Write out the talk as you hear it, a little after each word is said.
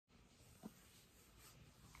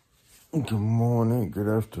Good morning, good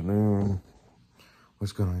afternoon.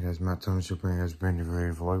 What's going on, guys? Matt Thomas here, bringing you guys a brand new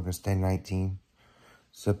video for Vlogmas Day 19.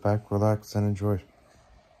 Sit back, relax, and enjoy.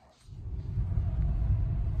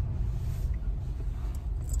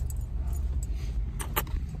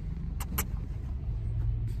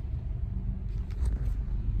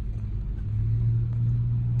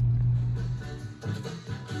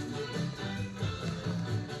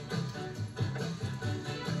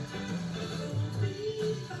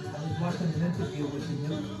 Watching an interview with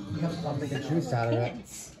you have something a juice out of it.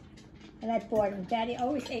 And I bought him. Daddy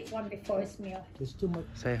always ate one before his meal. There's too much.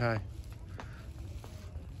 Say hi.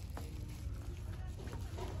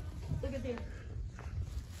 Look at there.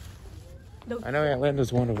 I know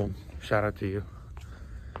Atlanta's one of them. Shout out to you.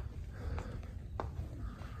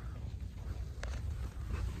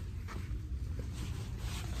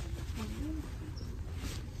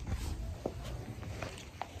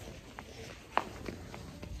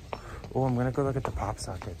 Oh, I'm gonna go look at the pop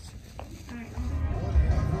sockets.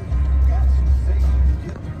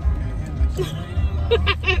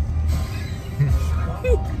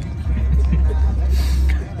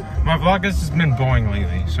 My Vlogmas has been boring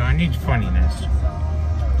lately, so I need funniness.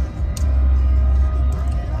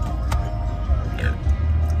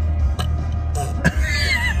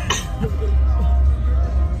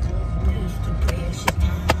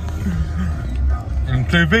 And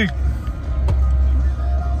TV.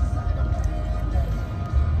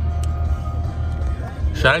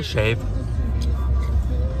 Should I shave?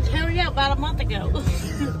 Hell yeah, about a month ago.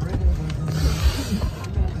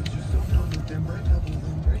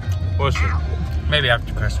 We'll see. Maybe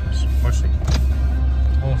after Christmas. We'll see.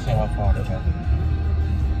 We'll see how far it goes.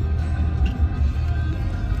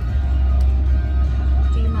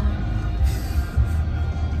 Do you mind?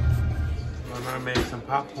 My mom made some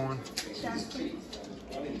popcorn.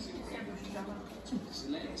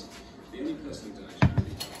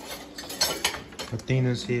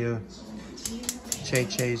 Athena's here.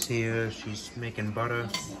 Che-Che's here. She's making butter,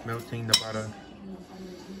 melting the butter.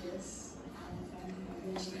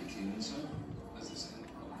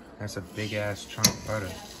 That's a big ass chunk of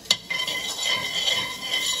butter.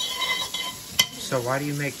 So why do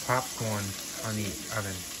you make popcorn on the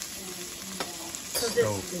oven? Because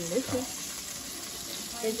it's delicious.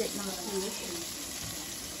 Is it not delicious?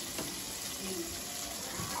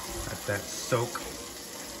 Let that soak.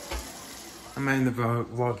 I'm ending the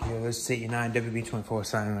vlog here. This is 89 WB24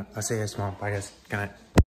 signing up. I'll see you guys tomorrow. Bye guys. Good night.